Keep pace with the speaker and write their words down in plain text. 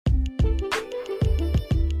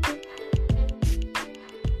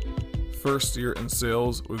First Year in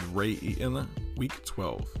Sales with Ray Eaton, Week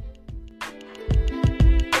 12.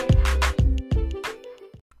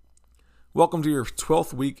 Welcome to your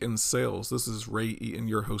 12th week in sales. This is Ray Eaton,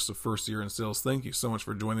 your host of First Year in Sales. Thank you so much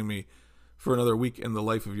for joining me for another week in the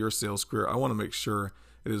life of your sales career. I want to make sure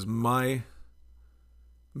it is my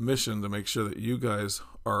mission to make sure that you guys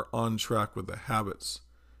are on track with the habits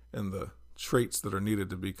and the traits that are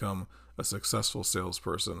needed to become a successful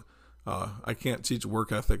salesperson. I can't teach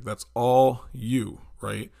work ethic. That's all you,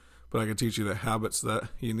 right? But I can teach you the habits that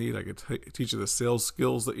you need. I can teach you the sales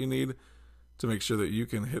skills that you need to make sure that you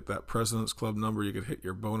can hit that President's Club number, you can hit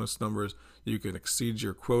your bonus numbers, you can exceed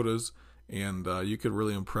your quotas, and you can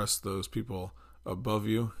really impress those people above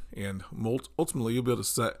you. And ultimately, you'll be able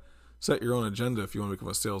to set your own agenda if you want to become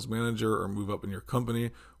a sales manager or move up in your company,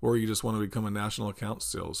 or you just want to become a national account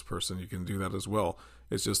salesperson. You can do that as well.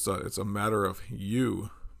 It's just it's a matter of you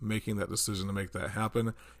making that decision to make that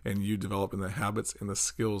happen, and you developing the habits and the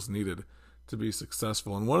skills needed to be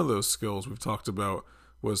successful. And one of those skills we've talked about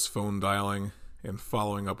was phone dialing and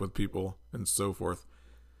following up with people and so forth.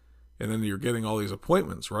 And then you're getting all these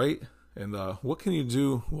appointments, right? And what can you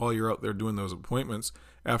do while you're out there doing those appointments?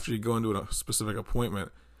 After you go into a specific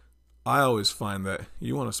appointment, I always find that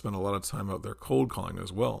you want to spend a lot of time out there cold calling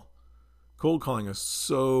as well. Cold calling is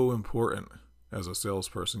so important as a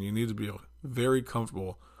salesperson. You need to be very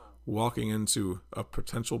comfortable walking into a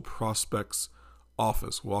potential prospect's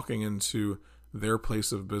office, walking into their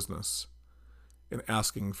place of business, and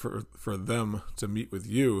asking for them to meet with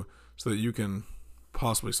you so that you can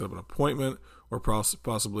possibly set up an appointment or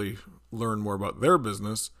possibly learn more about their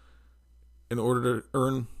business in order to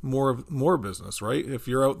earn more business, right? If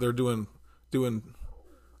you're out there doing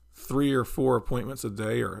 3 or 4 appointments a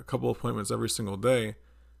day or a couple appointments every single day,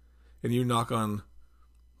 and you knock on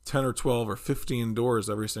 10 or 12 or 15 doors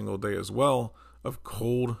every single day as well of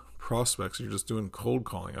cold prospects, you're just doing cold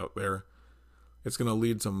calling out there, it's going to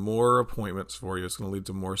lead to more appointments for you. It's going to lead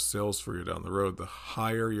to more sales for you down the road. The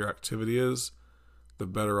higher your activity is, the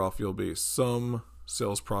better off you'll be. Some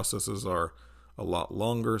sales processes are a lot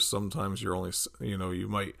longer. Sometimes you're only, you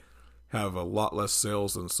might have a lot less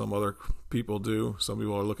sales than some other people do. Some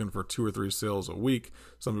people are looking for 2 or 3 sales a week.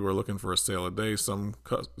 Some people are looking for a sale a day. Some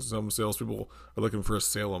salespeople are looking for a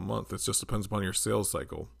sale a month. It just depends upon your sales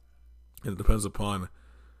cycle. And it depends upon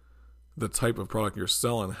the type of product you're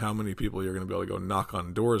selling, how many people you're going to be able to go knock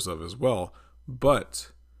on doors of as well.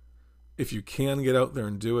 But if you can get out there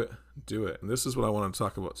and do it, do it. And this is what I want to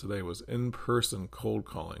talk about today was in-person cold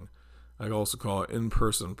calling. I also call it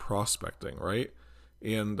in-person prospecting, right?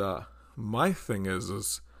 And my thing is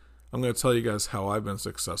I'm going to tell you guys how I've been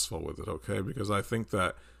successful with it, okay? Because I think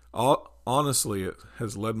that honestly, it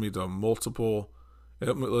has led me to multiple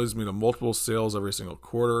sales every single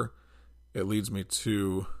quarter. It leads me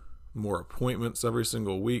to more appointments every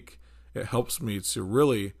single week. It helps me to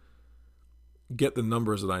really get the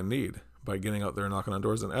numbers that I need by getting out there and knocking on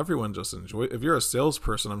doors. And everyone just if you're a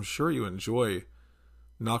salesperson, I'm sure you enjoy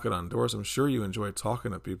knocking on doors. I'm sure you enjoy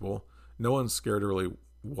talking to people. No one's scared to really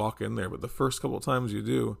walk in there, but the first couple of times you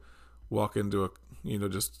do walk into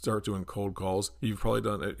just start doing cold calls. You've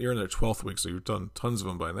probably you're in their 12th week, so you've done tons of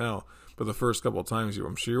them by now. But the first couple of times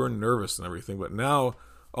I'm sure you were nervous and everything, but now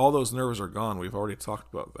all those nerves are gone. We've already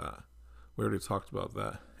talked about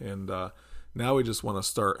that. And now we just want to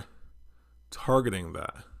start targeting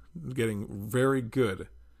that, getting very good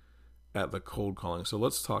at the cold calling. So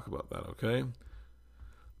let's talk about that, okay?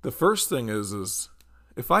 The first thing is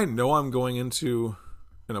if I know I'm going into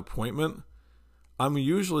an appointment, I'm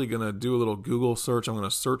usually going to do a little Google search. I'm going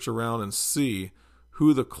to search around and see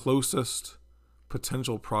who the closest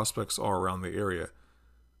potential prospects are around the area.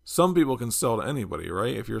 Some people can sell to anybody,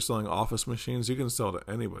 right? If you're selling office machines, you can sell to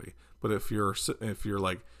anybody. But if you're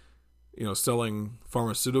like, selling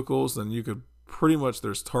pharmaceuticals, then you could pretty much,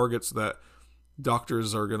 there's targets that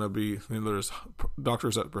doctors are going to be, there's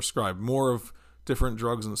doctors that prescribe more of different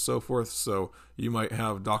drugs and so forth. So you might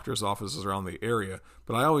have doctors' offices around the area.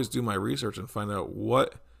 But I always do my research and find out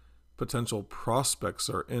what potential prospects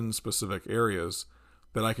are in specific areas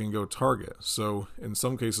that I can go target. So in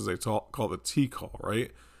some cases, they call the T-call,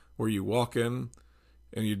 right? Where you walk in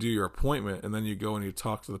and you do your appointment, and then you go and you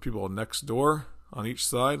talk to the people next door on each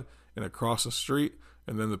side and across the street,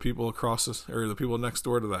 and then the people the people next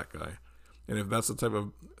door to that guy. And if that's the type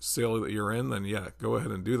of sale that you're in, then yeah, go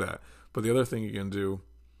ahead and do that. But the other thing you can do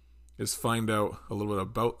is find out a little bit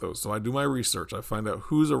about those. So I do my research. I find out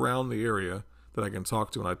who's around the area that I can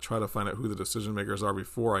talk to, and I try to find out who the decision makers are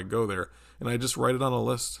before I go there. And I just write it on a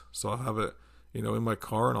list. So I'll have it, in my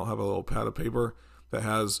car, and I'll have a little pad of paper that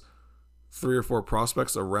has 3 or 4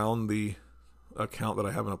 prospects around the account that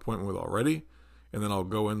I have an appointment with already, and then I'll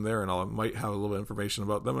go in there and I might have a little bit of information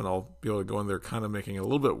about them, and I'll be able to go in there kind of making it a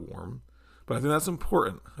little bit warm. But I think that's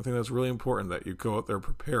important. I think that's really important that you go out there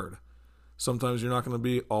prepared. Sometimes you're not going to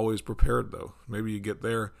be always prepared, though. Maybe you get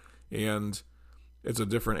there and it's a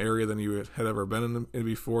different area than you had ever been in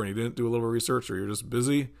before, and you didn't do a little research, or you're just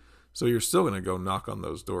busy. So you're still going to go knock on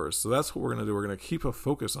those doors. So that's what we're going to do. We're going to keep a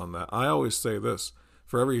focus on that. I always say this: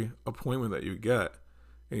 for every appointment that you get,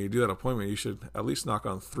 and you do that appointment, you should at least knock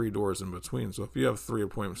on 3 doors in between. So if you have 3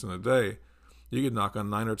 appointments in a day, you could knock on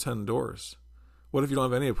 9 or 10 doors. What if you don't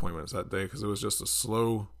have any appointments that day because it was just a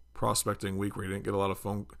slow prospecting week where you didn't get a lot of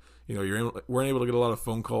weren't able to get a lot of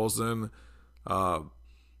phone calls in?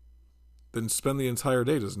 Then spend the entire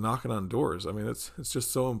day just knocking on doors. I mean, it's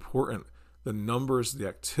just so important. The numbers, the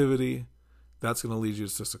activity, that's going to lead you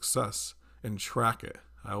to success, and track it.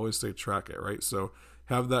 I always say track it, right? So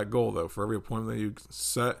have that goal, though. For every appointment that you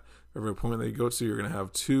set, every appointment that you go to, you're going to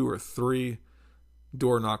have 2 or 3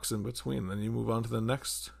 door knocks in between. Then you move on to the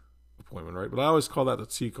next appointment, right? But I always call that the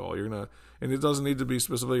T call. And it doesn't need to be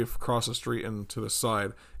specifically across the street and to the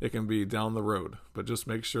side. It can be down the road. But just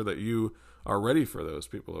make sure that you are ready for those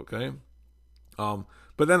people, okay?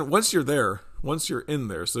 But then once you're in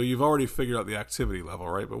there, so you've already figured out the activity level,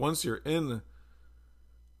 right? But once you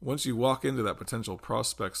walk into that potential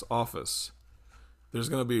prospect's office, there's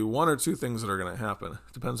going to be 1 or 2 things that are going to happen.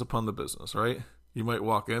 Depends upon the business, right? You might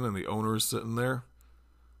walk in and the owner is sitting there,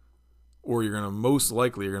 or you're going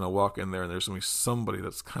to walk in there and there's going to be somebody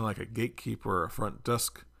that's kind of like a gatekeeper or a front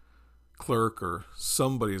desk clerk, or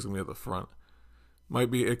somebody's going to be at the front.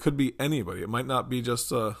 It could be anybody. It might not be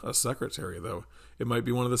just a secretary, though. It might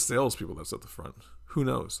be one of the salespeople that's at the front. Who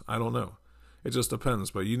knows? I don't know. It just depends,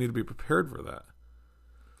 but you need to be prepared for that.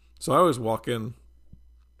 So I always walk in,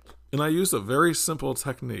 and I use a very simple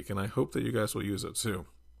technique, and I hope that you guys will use it too.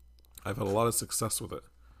 I've had a lot of success with it.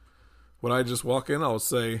 When I just walk in, I'll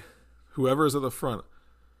say, whoever is at the front,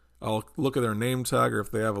 I'll look at their name tag, or if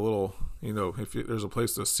they have a little, if there's a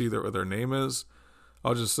place to see what their name is,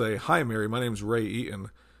 I'll just say, "Hi, Mary, my name's Ray Eaton.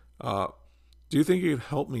 Do you think you could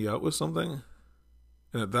help me out with something?"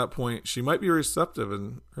 And at that point, she might be receptive,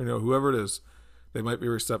 and whoever it is, they might be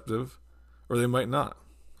receptive, or they might not.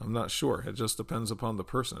 I'm not sure. It just depends upon the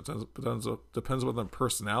person. It depends upon their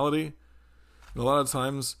personality. And a lot of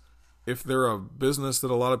times, if they're a business that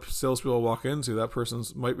a lot of salespeople walk into, that person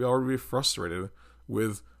might already be frustrated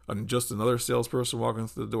with just another salesperson walking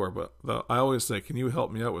through the door. But I always say, "Can you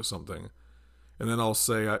help me out with something?" And then I'll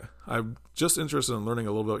say, I'm just interested in learning a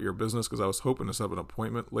little bit about your business, because I was hoping to set up an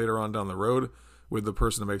appointment later on down the road with the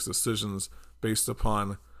person that makes decisions based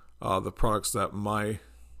upon the products that my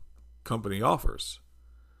company offers.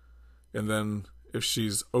 And then if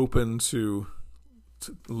she's open to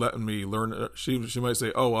letting me learn, she might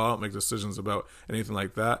say, "Oh, well, I don't make decisions about anything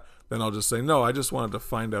like that." Then I'll just say, "No, I just wanted to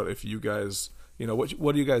find out if you guys,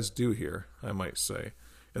 what do you guys do here?" I might say.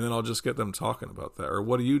 And then I'll just get them talking about that. Or,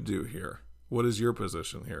 "What do you do here? What is your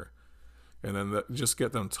position here?" And then just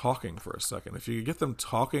get them talking for a second. If you get them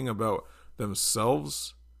talking about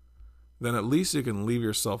themselves, then at least you can leave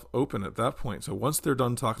yourself open at that point. So once they're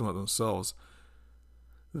done talking about themselves,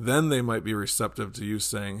 then they might be receptive to you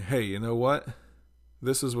saying, "Hey, you know what?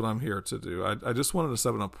 This is what I'm here to do. I just wanted to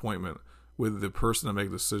set an appointment with the person to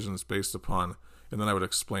make decisions based upon," and then I would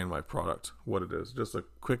explain my product, what it is. Just a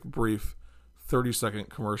quick, brief 30-second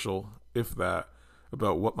commercial, if that,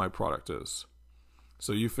 about what my product is.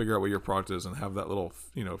 So you figure out what your product is and have that little,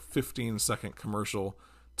 15-second commercial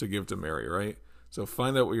to give to Mary, right? So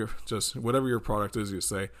find out whatever your product is, you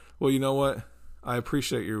say, "Well, you know what? I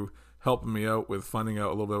appreciate you helping me out with finding out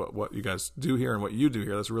a little bit about what you guys do here and what you do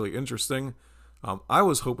here. That's really interesting. I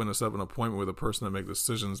was hoping to set up an appointment with a person to make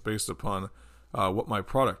decisions based upon what my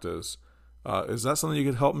product is. Is that something you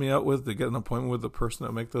could help me out with, to get an appointment with the person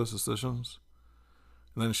that make those decisions?"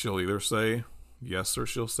 And then she'll either say yes or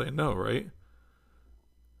she'll say no, right?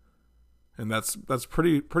 And that's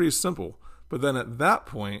pretty simple. But then at that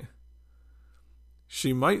point,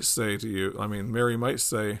 she might say to you, Mary might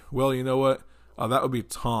say, "Well, you know what? That would be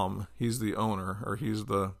Tom. He's the owner, or he's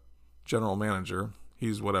the general manager.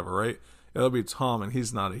 He's whatever, right? It'll be Tom, and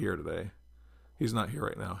he's not here today. He's not here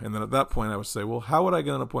right now." And then at that point, I would say, "Well, how would I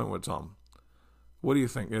get an appointment with Tom? What do you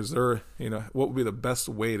think? Is there, what would be the best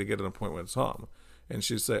way to get an appointment with Tom?" And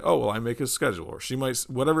she'd say, "Oh, well, I make his schedule." Or she might,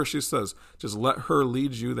 whatever she says, just let her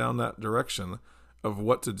lead you down that direction of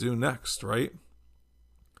what to do next, right?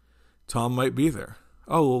 Tom might be there.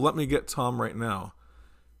 "Oh, well, let me get Tom right now."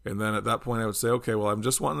 And then at that point, I would say, "Okay, well, I'm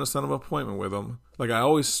just wanting to set up an appointment with him." Like, I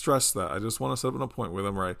always stress that. I just want to set up an appointment with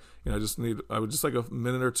him, right? I would just like a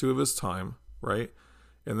minute or 2 of his time, right?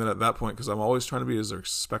 And then at that point, because I'm always trying to be as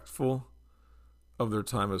respectful of their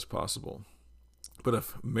time as possible. But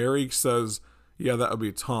if Mary says, yeah, that would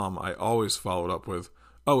be Tom, I always follow it up with,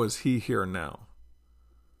 oh, is he here now?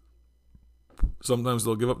 Sometimes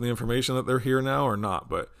they'll give up the information that they're here now or not,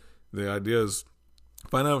 but the idea is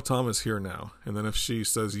find out if Tom is here now. And then if she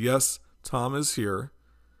says, yes, Tom is here,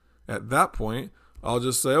 at that point, I'll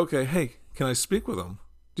just say, okay, hey, can I speak with him?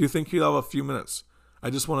 Do you think he'll have a few minutes? I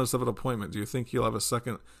just want to set up an appointment. Do you think he'll have a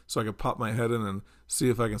second so I can pop my head in and see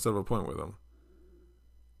if I can set up an appointment with him?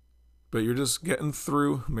 But you're just getting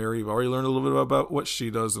through Mary. You've already learned a little bit about what she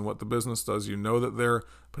does and what the business does. You know that they're a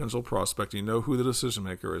potential prospect. You know who the decision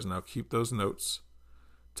maker is. Now keep those notes.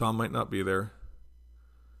 Tom might not be there.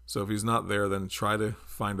 So if he's not there, then try to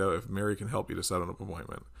find out if Mary can help you to set up an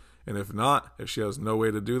appointment. And if not, if she has no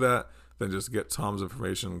way to do that, then just get Tom's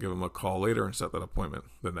information, give him a call later, and set that appointment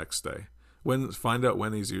the next day. Find out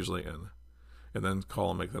when he's usually in, and then call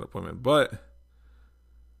and make that appointment. But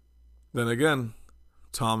then again,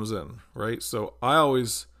 Tom's in, right? So I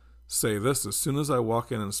always say this as soon as I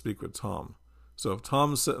walk in and speak with Tom. So if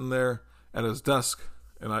Tom's sitting there at his desk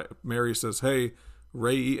and Mary says, hey,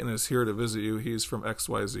 Ray Eaton is here to visit you. He's from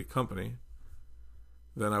XYZ company.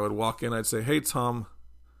 Then I would walk in. I'd say, hey, Tom,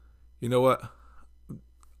 you know what?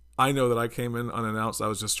 I know that I came in unannounced. I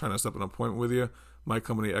was just trying to set up an appointment with you. My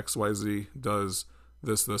company XYZ does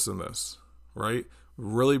this, this, and this, right?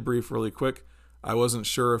 Really brief, really quick. I wasn't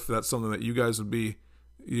sure if that's something that you guys would be,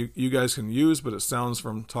 you guys can use, but it sounds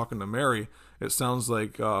from talking to Mary, it sounds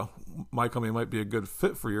like my company might be a good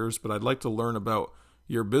fit for yours, but I'd like to learn about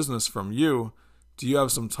your business from you. Do you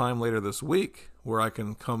have some time later this week where I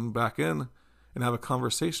can come back in and have a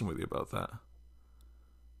conversation with you about that?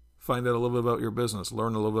 Find out a little bit about your business.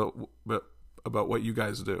 Learn a little bit about what you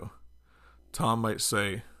guys do. Tom might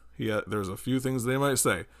say, there's a few things they might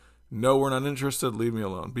say. No, we're not interested. Leave me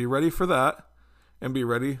alone. Be ready for that and be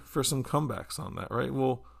ready for some comebacks on that, right?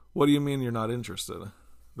 Well, what do you mean you're not interested?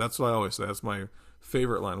 That's what I always say. That's my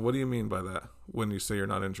favorite line. What do you mean by that when you say you're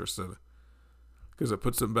not interested? Because it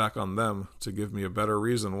puts it back on them to give me a better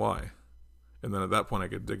reason why. And then at that point, I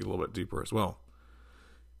could dig a little bit deeper as well.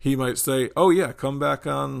 He might say, oh yeah, come back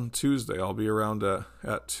on Tuesday. I'll be around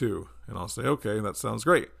at 2. And I'll say, okay, that sounds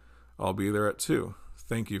great. I'll be there at 2.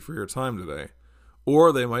 Thank you for your time today.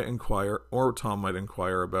 Or they might inquire, or Tom might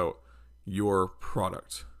inquire about your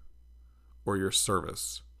product or your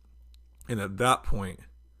service. And at that point,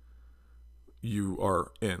 you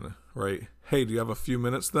are in, right? Hey, do you have a few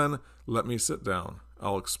minutes then? Let me sit down.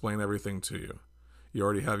 I'll explain everything to you. You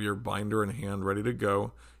already have your binder in hand ready to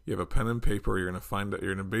go. You have a pen and paper. You're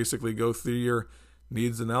going to basically go through your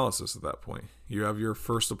needs analysis at that point. You have your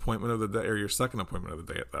first appointment of the day or your second appointment of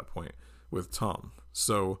the day at that point with Tom.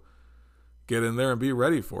 So get in there and be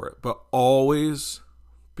ready for it. But always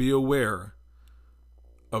be aware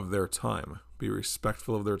of their time. Be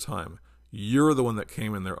respectful of their time. You're the one that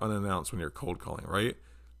came in there unannounced when you're cold calling, right?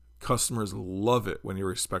 Customers love it when you're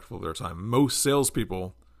respectful of their time. Most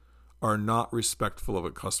salespeople are not respectful of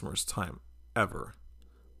a customer's time, ever.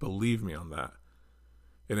 Believe me on that.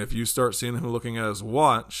 And if you start seeing him looking at his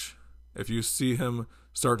watch, if you see him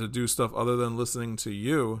start to do stuff other than listening to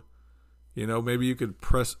you, maybe you could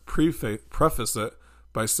preface it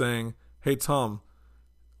by saying, hey, Tom,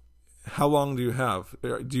 how long do you have?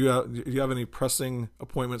 Do you have any pressing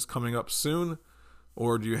appointments coming up soon?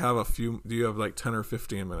 Or do you have like 10 or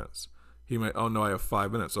 15 minutes? He might, oh no, I have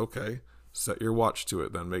 5 minutes. Okay. Set your watch to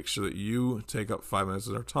it then. Make sure that you take up 5 minutes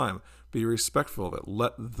of their time. Be respectful of it.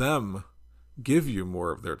 Let them give you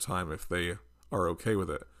more of their time if they are okay with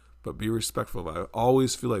it. But be respectful of it. I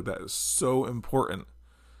always feel like that is so important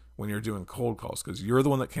when you're doing cold calls because you're the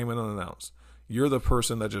one that came in unannounced. You're the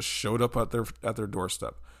person that just showed up at their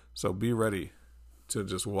doorstep. So be ready to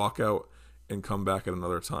just walk out and come back at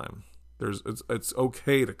another time. It's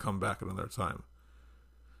okay to come back at another time.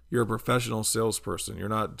 You're a professional salesperson. You're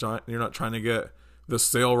not trying to get the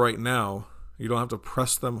sale right now. You don't have to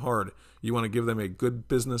press them hard. You want to give them a good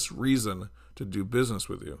business reason to do business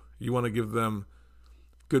with you. You want to give them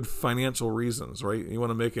good financial reasons, right? You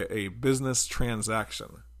want to make it a business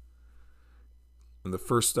transaction. And the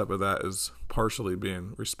first step of that is partially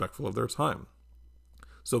being respectful of their time.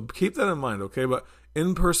 So keep that in mind, okay? But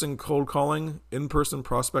in-person cold calling, in-person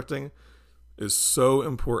prospecting is so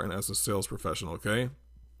important as a sales professional, okay?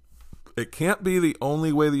 It can't be the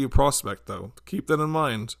only way that you prospect, though. Keep that in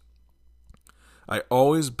mind. I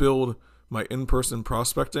always build my in-person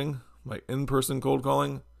prospecting, my in-person cold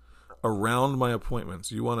calling, around my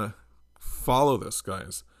appointments. You want to follow this,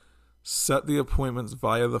 guys. Set the appointments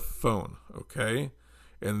via the phone, okay?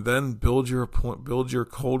 And then build your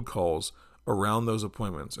cold calls around those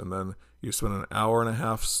appointments. And then you spend an hour and a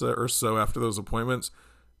half or so after those appointments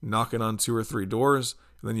knocking on 2 or 3 doors,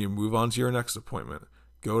 and then you move on to your next appointment.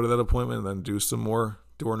 Go to that appointment and then do some more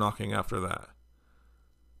door knocking after that.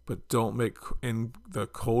 But don't make in the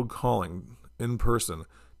cold calling in person,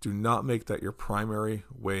 do not make that your primary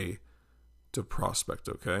way to prospect,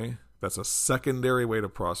 okay? That's a secondary way to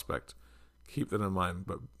prospect. Keep that in mind,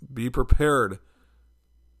 but be prepared.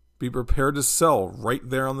 Be prepared to sell right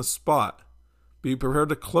there on the spot. Be prepared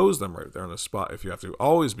to close them right there on the spot if you have to.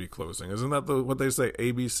 Always be closing. Isn't that what they say?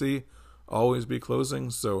 ABC, always be closing.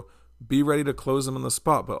 So be ready to close them on the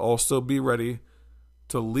spot, but also be ready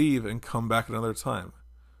to leave and come back another time.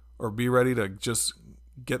 Or be ready to just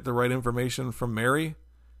get the right information from Mary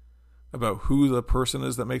about who the person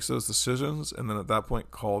is that makes those decisions, and then at that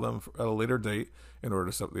point call them at a later date in order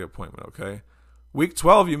to set the appointment, okay? Week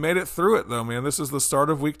 12, you made it through it though, man. This is the start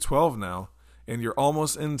of week 12 now, and you're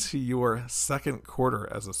almost into your second quarter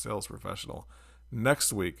as a sales professional.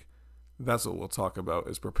 Next week, that's what we'll talk about,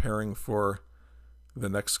 is preparing for the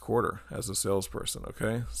next quarter as a salesperson,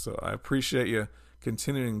 okay? So I appreciate you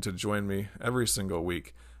continuing to join me every single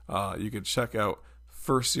week. You can check out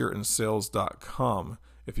firstyearinsales.com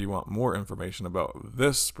if you want more information about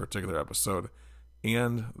this particular episode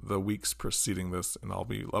and the weeks preceding this, and I'll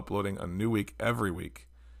be uploading a new week every week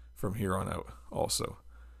from here on out also.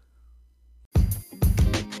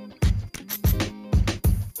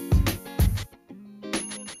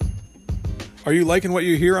 Are you liking what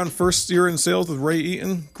you hear on First Year in Sales with Ray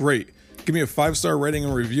Eaton? Great. Give me a 5-star rating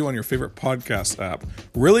and review on your favorite podcast app.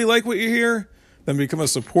 Really like what you hear? Then become a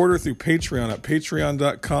supporter through Patreon at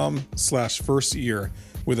patreon.com/firstyear.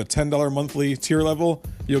 With a $10 monthly tier level,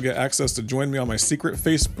 you'll get access to join me on my secret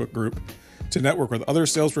Facebook group to network with other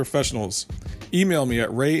sales professionals. Email me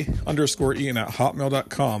at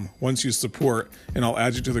ray_eaton@hotmail.com once you support, and I'll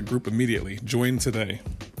add you to the group immediately. Join today.